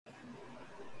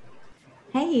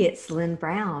Hey, it's Lynne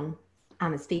Brown.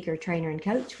 I'm a speaker, trainer, and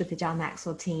coach with the John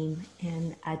Maxwell team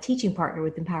and a teaching partner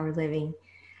with Empowered Living.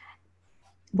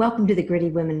 Welcome to the Gritty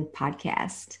Women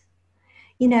podcast.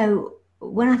 You know,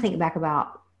 when I think back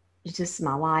about just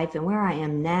my life and where I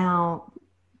am now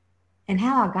and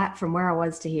how I got from where I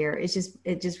was to here, it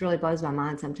just really blows my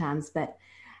mind sometimes. But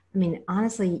I mean,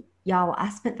 honestly, y'all, I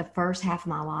spent the first half of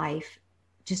my life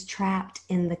just trapped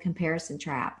in the comparison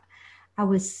trap. I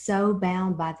was so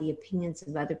bound by the opinions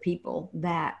of other people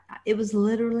that it was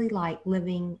literally like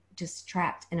living just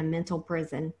trapped in a mental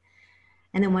prison.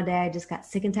 And then one day I just got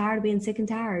sick and tired of being sick and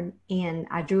tired. And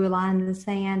I drew a line in the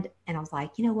sand and I was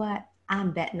like, you know what?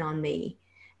 I'm betting on me.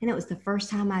 And it was the first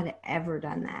time I'd ever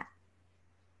done that.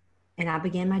 And I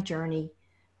began my journey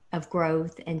of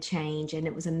growth and change. And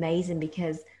it was amazing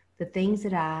because the things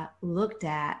that I looked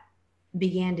at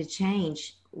began to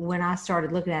change when I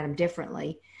started looking at them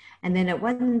differently. And then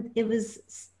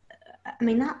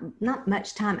not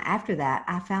much time after that,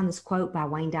 I found this quote by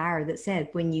Wayne Dyer that said,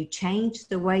 when you change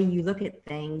the way you look at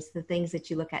things, the things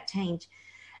that you look at change.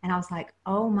 And I was like,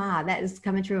 oh my, that is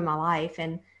coming true in my life.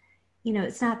 And, you know,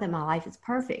 it's not that my life is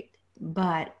perfect,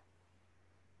 but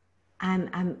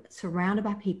I'm surrounded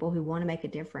by people who want to make a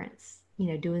difference, you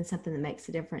know, doing something that makes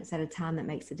a difference at a time that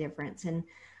makes a difference. And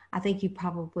I think you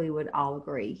probably would all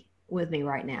agree with me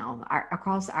right now.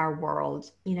 Across our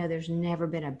world, you know, there's never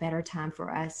been a better time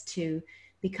for us to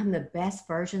become the best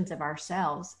versions of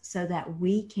ourselves so that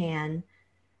we can,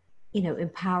 you know,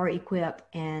 empower, equip,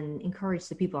 and encourage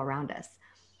the people around us.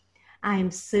 I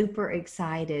am super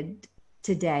excited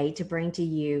today to bring to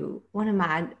you one of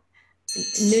my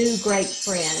new great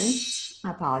friends.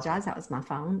 I apologize. That was my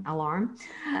phone alarm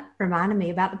reminding me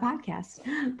about the podcast.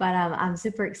 But I'm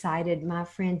super excited. My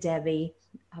friend Debbie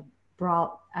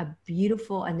brought a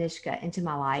beautiful Aniskha into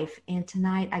my life. And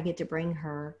tonight I get to bring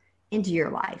her into your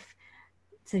life.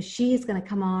 So she is going to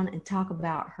come on and talk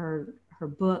about her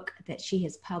book that she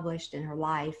has published in her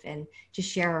life and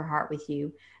just share her heart with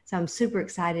you. So I'm super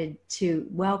excited to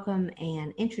welcome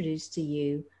and introduce to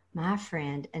you my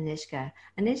friend Aniskha.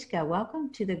 Aniskha,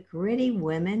 welcome to the Gritty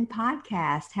Women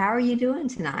podcast. How are you doing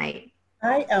tonight?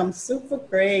 I am super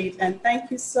great, and thank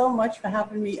you so much for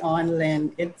having me on,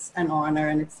 Lynn. It's an honor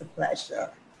and it's a pleasure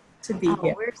to be Oh,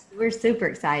 here. we're super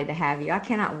excited to have you. I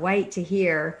cannot wait to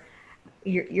hear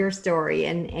your story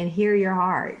and hear your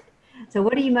heart. So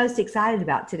what are you most excited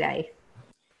about today?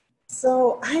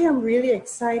 So I am really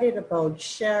excited about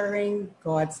sharing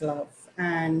God's love.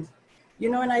 And, you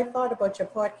know, when I thought about your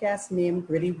podcast named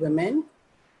Gritty Women,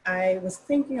 I was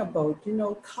thinking about, you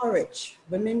know, courage,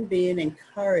 women being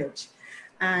encouraged.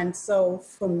 And so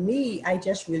for me, I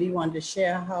just really want to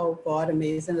share how God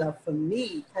amazing love for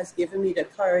me has given me the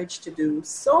courage to do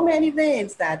so many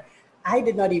things that I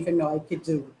did not even know I could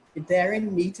do.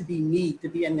 Daring me, to be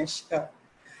Aniskha.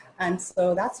 And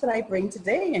so that's what I bring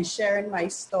today, and sharing my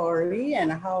story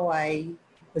and how I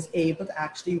was able to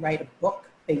actually write a book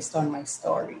based on my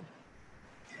story.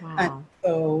 And Wow.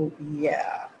 so,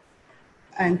 yeah.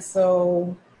 And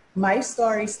so my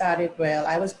story started, well,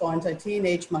 I was born to a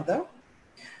teenage mother.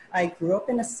 I grew up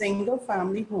in a single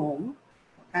family home,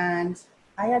 and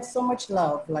I had so much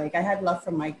love. Like, I had love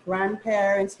from my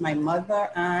grandparents, my mother,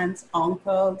 aunts,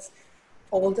 uncles,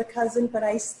 older cousin, but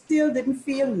I still didn't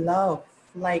feel love.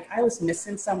 Like I was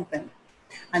missing something.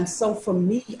 And so for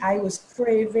me, I was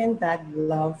craving that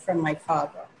love from my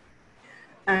father.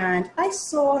 And I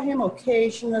saw him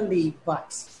occasionally,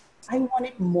 but I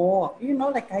wanted more, you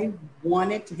know, like I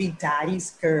wanted to be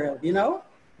daddy's girl, you know,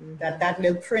 that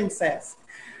little princess.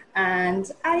 And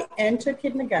I entered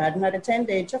kindergarten at the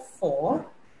tender age of 4.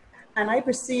 And I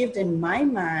perceived in my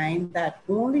mind that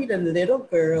only the little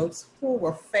girls who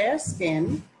were fair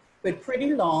skinned with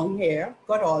pretty long hair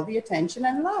got all the attention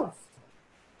and love.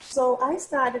 So I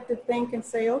started to think and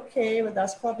say, okay, well,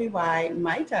 that's probably why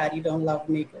my daddy don't love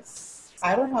me, because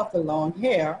I don't have the long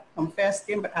hair. I'm fair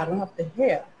skinned, but I don't have the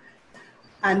hair.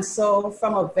 And so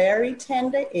from a very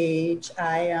tender age,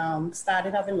 I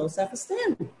started having low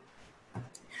self-esteem.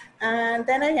 And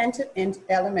then I entered into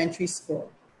elementary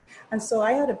school. And so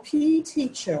I had a PE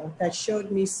teacher that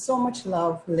showed me so much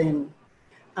love, Lynn.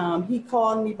 He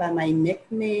called me by my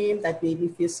nickname that made me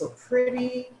feel so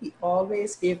pretty. He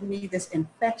always gave me this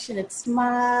affectionate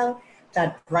smile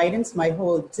that brightens my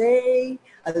whole day,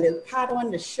 a little pat on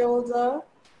the shoulder.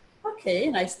 Okay,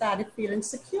 and I started feeling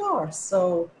secure.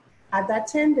 So at that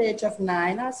tender age of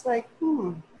 9, I was like,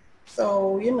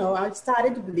 So, you know, I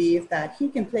started to believe that he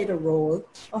can play the role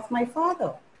of my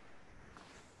father.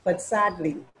 But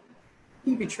sadly,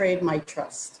 he betrayed my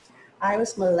trust. I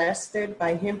was molested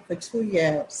by him for 2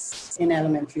 years in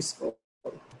elementary school.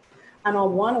 And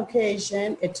on one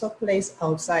occasion, it took place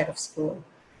outside of school.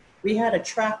 We had a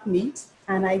track meet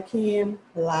and I came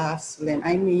last, Lynn.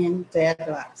 I mean, dead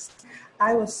last.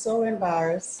 I was so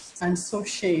embarrassed and so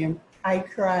ashamed. I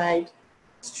cried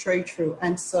straight through.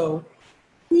 And so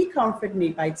he comforted me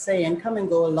by saying, come and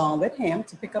go along with him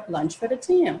to pick up lunch for the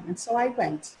team. And so I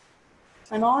went.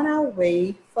 And on our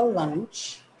way for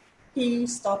lunch, he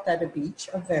stopped at a beach,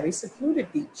 a very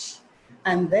secluded beach.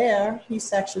 And there he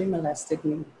sexually molested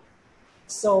me.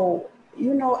 So,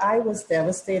 you know, I was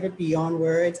devastated beyond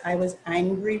words. I was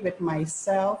angry with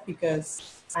myself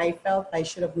because I felt I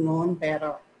should have known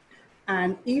better.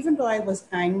 And even though I was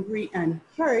angry and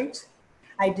hurt,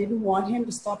 I didn't want him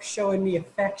to stop showing me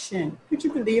affection. Could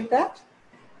you believe that?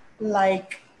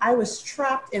 Like, I was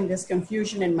trapped in this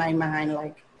confusion in my mind.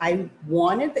 Like, I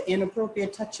wanted the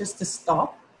inappropriate touches to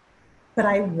stop, but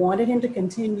I wanted him to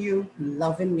continue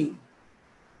loving me.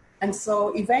 And so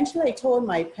eventually I told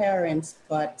my parents,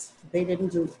 but they didn't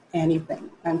do anything.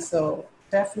 And so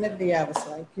definitely I was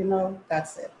like, you know,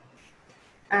 that's it.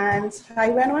 And I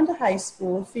went on to high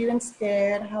school feeling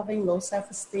scared, having low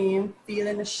self-esteem,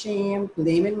 feeling ashamed,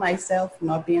 blaming myself for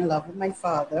not being in love with my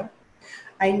father.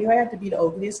 I knew I had to be the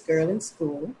ugliest girl in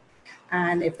school.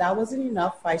 And if that wasn't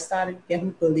enough, I started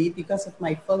getting bullied because of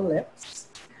my full lips.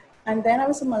 And then I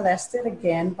was molested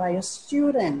again by a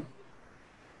student.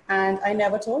 And I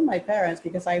never told my parents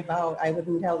because I vowed I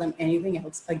wouldn't tell them anything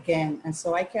else again. And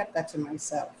so I kept that to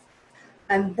myself.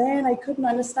 And then I couldn't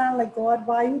understand, like, God,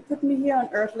 why you put me here on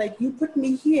earth? Like, you put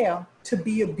me here to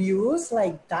be abused?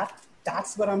 Like,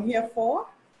 that's what I'm here for?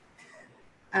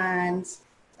 And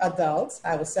adults,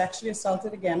 I was sexually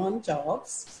assaulted again on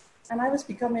jobs. And I was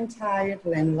becoming tired,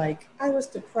 Lynn. Like, I was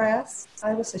depressed.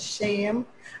 I was ashamed.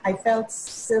 I felt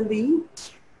silly,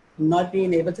 not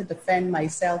being able to defend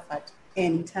myself at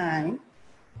any time.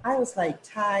 I was like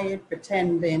tired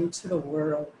pretending to the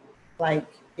world like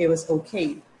it was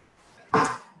okay.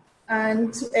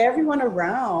 And to everyone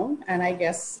around, and I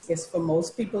guess it's for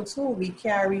most people too, we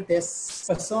carry this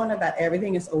persona that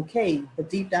everything is okay, but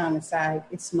deep down inside,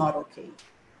 it's not okay.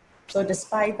 So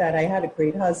despite that, I had a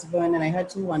great husband and I had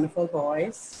two wonderful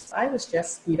boys. I was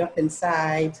just beat up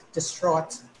inside,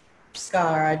 distraught,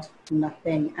 scarred,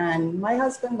 nothing. And my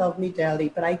husband loved me dearly,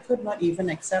 but I could not even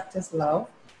accept his love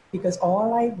because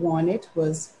all I wanted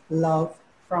was love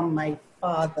from my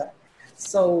father.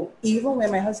 So even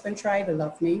when my husband tried to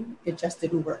love me, it just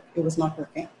didn't work. It was not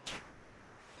working.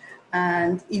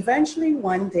 And eventually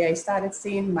one day I started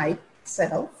seeing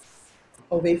myself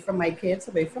away from my kids,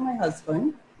 away from my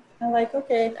husband. I'm like,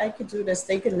 okay, I could do this.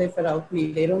 They could live without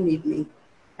me. They don't need me.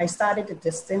 I started to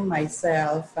distance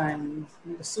myself and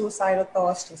the suicidal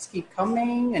thoughts just keep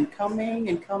coming and coming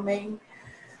and coming.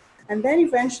 And then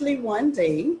eventually one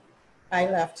day I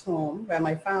left home where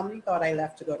my family thought I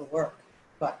left to go to work,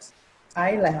 but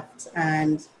I left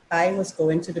and I was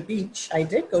going to the beach. I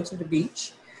did go to the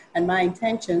beach and my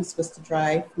intentions was to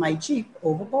drive my Jeep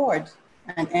overboard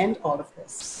and end all of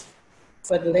this.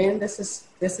 But Lynn, this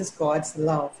is God's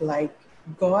love. Like,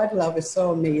 God's love is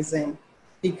so amazing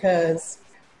because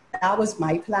that was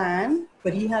my plan,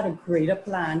 but he had a greater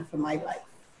plan for my life.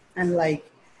 And like,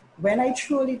 when I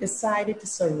truly decided to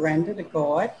surrender to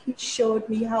God, he showed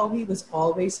me how he was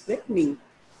always with me.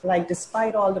 Like,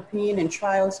 despite all the pain and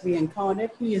trials we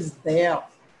encountered, he is there.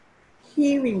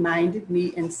 He reminded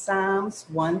me in Psalms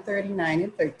 139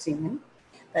 and 13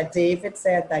 that David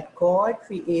said that God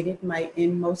created my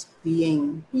inmost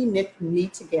being. He knit me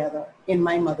together in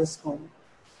my mother's womb.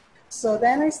 So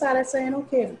then I started saying,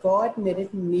 okay, if God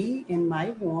knitted me in my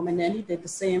womb and then he did the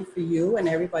same for you and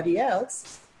everybody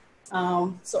else,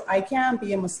 so I can't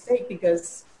be a mistake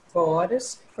because God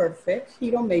is perfect. He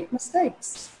don't make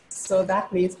mistakes. So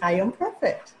that means I am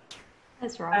perfect.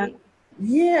 That's right.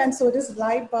 Yeah, and so this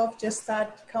light bulb just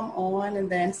started to come on, and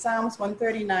then Psalms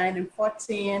 139 and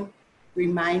 14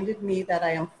 reminded me that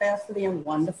I am fearfully and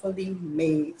wonderfully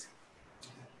made.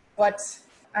 But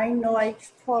I know I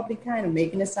probably kind of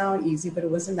making it sound easy, but it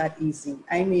wasn't that easy.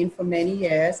 I mean, for many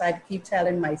years, I'd keep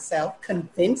telling myself,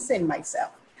 convincing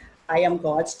myself, I am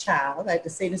God's child. I had to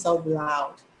say this out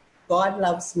loud. God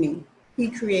loves me. He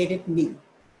created me.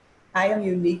 I am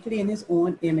uniquely in his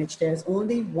own image. There's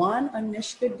only one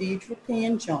Aniskha Deidre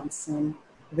Payne Johnson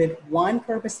with one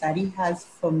purpose that he has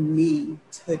for me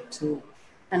to do.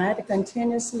 And I had to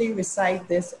continuously recite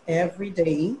this every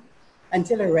day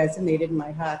until it resonated in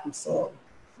my heart and soul.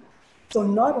 So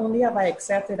not only have I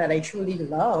accepted that I truly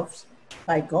loved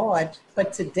by God,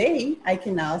 but today I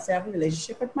can now have a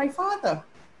relationship with my father.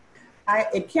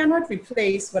 It cannot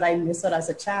replace what I missed out as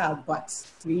a child, but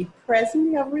we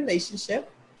presently have a relationship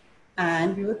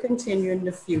and we will continue in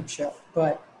the future.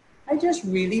 But I just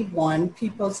really want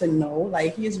people to know,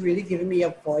 like, he is really giving me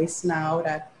a voice now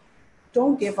that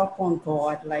don't give up on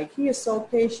God. Like, he is so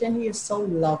patient, he is so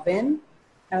loving.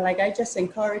 And like, I just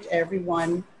encourage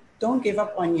everyone, don't give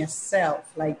up on yourself.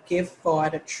 Like, give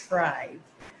God a try.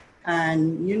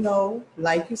 And, you know,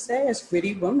 like you say, as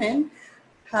pretty women,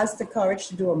 has the courage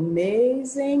to do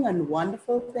amazing and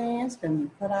wonderful things when we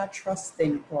put our trust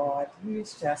in God.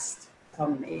 He's just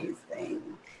amazing.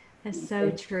 That's so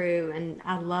true. And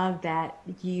I love that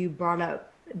you brought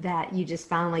up that you just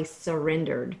finally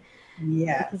surrendered,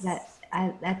 because Yes.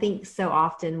 I think so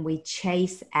often we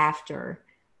chase after,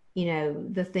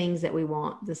 the things that we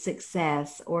want, the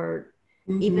success, or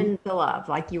Mm-hmm. even the love,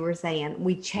 like you were saying.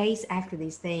 We chase after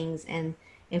these things. And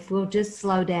if we'll just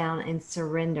slow down and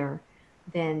surrender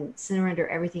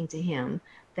everything to him,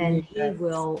 then Yes.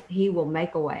 he will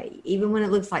make a way, even when it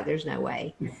looks like there's no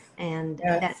way. And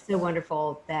Yes. that's so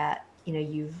wonderful that,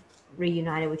 you've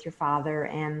reunited with your father,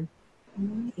 and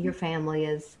your family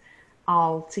is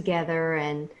all together.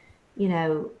 And, you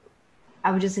know,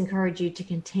 I would just encourage you to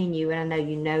continue. And I know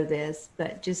you know this,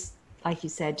 but just like you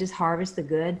said, just harvest the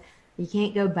good. You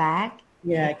can't go back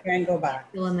Yeah, and I can't go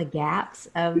back. fill in the gaps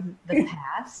of the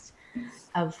past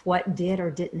of what did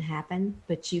or didn't happen,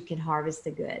 but you can harvest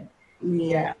the good. And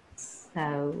Yes.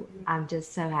 so I'm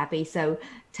just so happy. So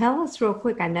tell us real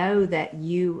quick. I know that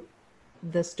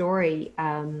the story,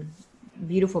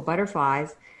 Beautiful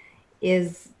Butterflies,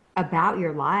 is about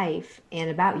your life and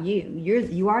about you.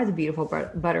 You are the beautiful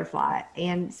butterfly.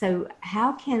 And so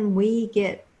how can we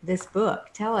get this book?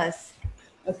 Tell us.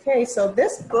 Okay, so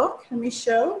this book, let me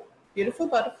show, Beautiful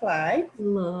Butterfly.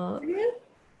 Look.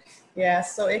 Yeah,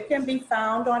 so it can be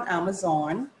found on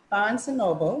Amazon, Barnes and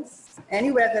Nobles,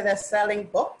 anywhere that are selling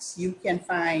books, you can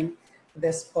find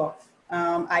this book.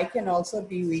 I can also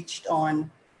be reached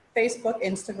on Facebook,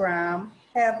 Instagram,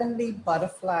 Heavenly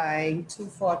Butterfly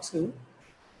 242.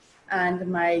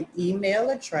 And my email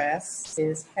address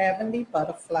is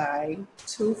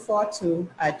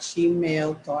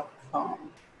heavenlybutterfly242@gmail.com.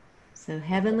 So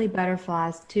Heavenly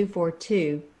Butterflies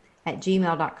 242 at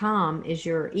gmail.com is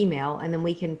your email. And then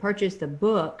we can purchase the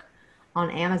book on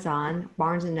Amazon,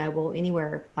 Barnes and Noble,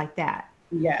 anywhere like that.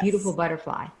 Beautiful Yes,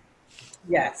 Butterfly.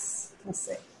 yes, that's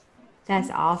it.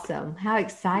 That's awesome. How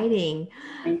exciting.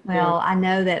 Thank you. Well, I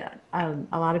know that a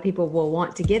lot of people will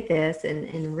want to get this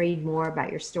and read more about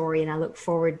your story. And I look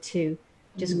forward to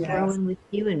just Yes, growing with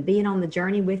you and being on the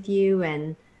journey with you.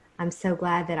 And I'm so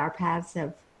glad that our paths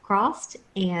have crossed.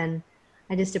 And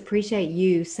I just appreciate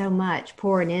you so much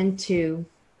pouring into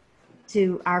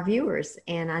our viewers.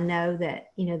 And I know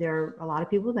that, there are a lot of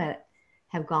people that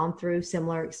have gone through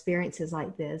similar experiences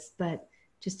like this, but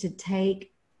just to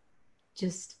take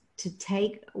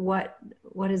what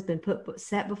has been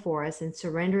set before us and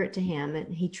surrender it to him,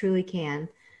 and he truly can,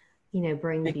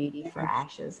 bring thank beauty for you.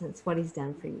 ashes. That's what he's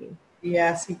done for you.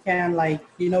 Yes, he can. Like,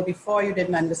 before you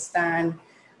didn't understand,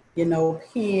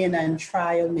 pain and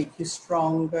trial make you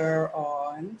stronger.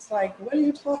 Or and it's like, what are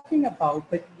you talking about?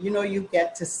 But, you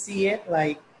get to see it.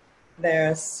 Like,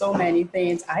 there's so many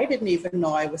things. I didn't even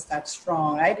know I was that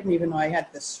strong. I didn't even know I had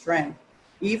the strength.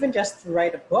 Even just to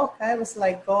write a book, I was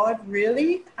like, God,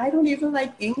 really? I don't even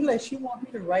like English. You want me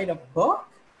to write a book?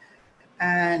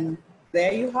 And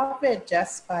there you have it,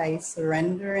 just by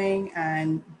surrendering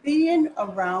and being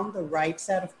around the right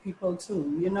set of people too,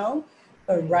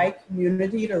 the right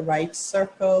community, the right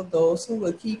circle, those who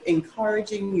will keep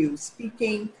encouraging you,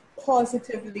 speaking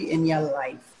positively in your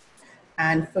life.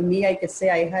 And for me, I could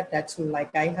say I had that too. Like,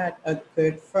 I had a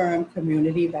good, firm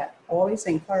community that always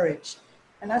encouraged.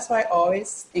 And that's why I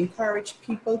always encourage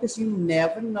people, because you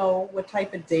never know what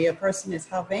type of day a person is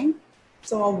having.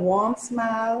 So a warm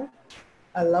smile,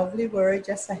 a lovely word,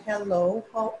 just a hello,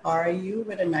 how are you,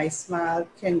 with a nice smile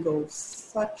can go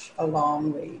such a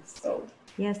long way. So,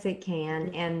 Yes, it can.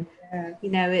 And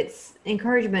yeah. it's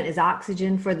encouragement is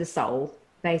oxygen for the soul,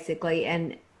 basically.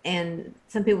 And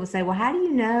some people say, well, how do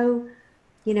you know,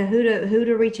 who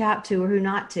to reach out to or who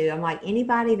not to? I'm like,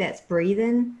 anybody that's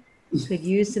breathing could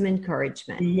use some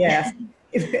encouragement. Yes,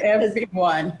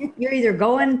 everyone. You're either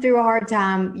going through a hard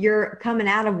time, you're coming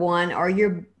out of one, or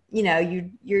you're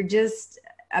just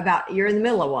you're in the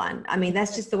middle of one. I mean,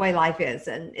 that's just the way life is.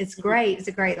 And it's great. It's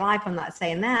a great life. I'm not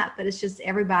saying that, but it's just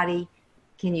everybody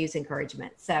can use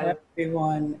encouragement. So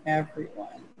Everyone.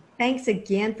 thanks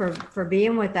again for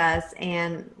being with us.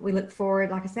 And we look forward,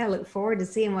 like I said, I look forward to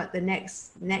seeing what the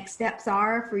next steps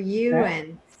are for you. Yeah.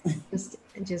 And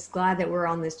just glad that we're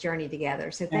on this journey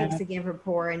together. So thanks Yeah. again for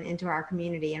pouring into our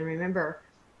community. And remember,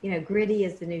 gritty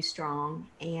is the new strong,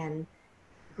 and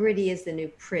gritty is the new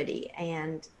pretty.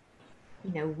 And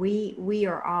we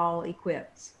are all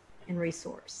equipped and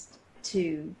resourced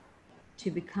to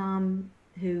become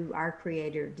who our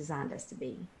Creator designed us to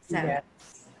be. So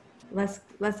Yes.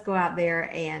 let's go out there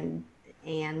and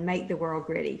make the world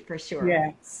gritty for sure.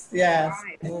 Yes. All Yes.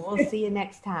 right. Well, we'll see you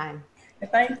next time.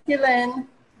 Thank you, Lynn.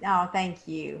 Oh, thank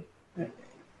you. Okay.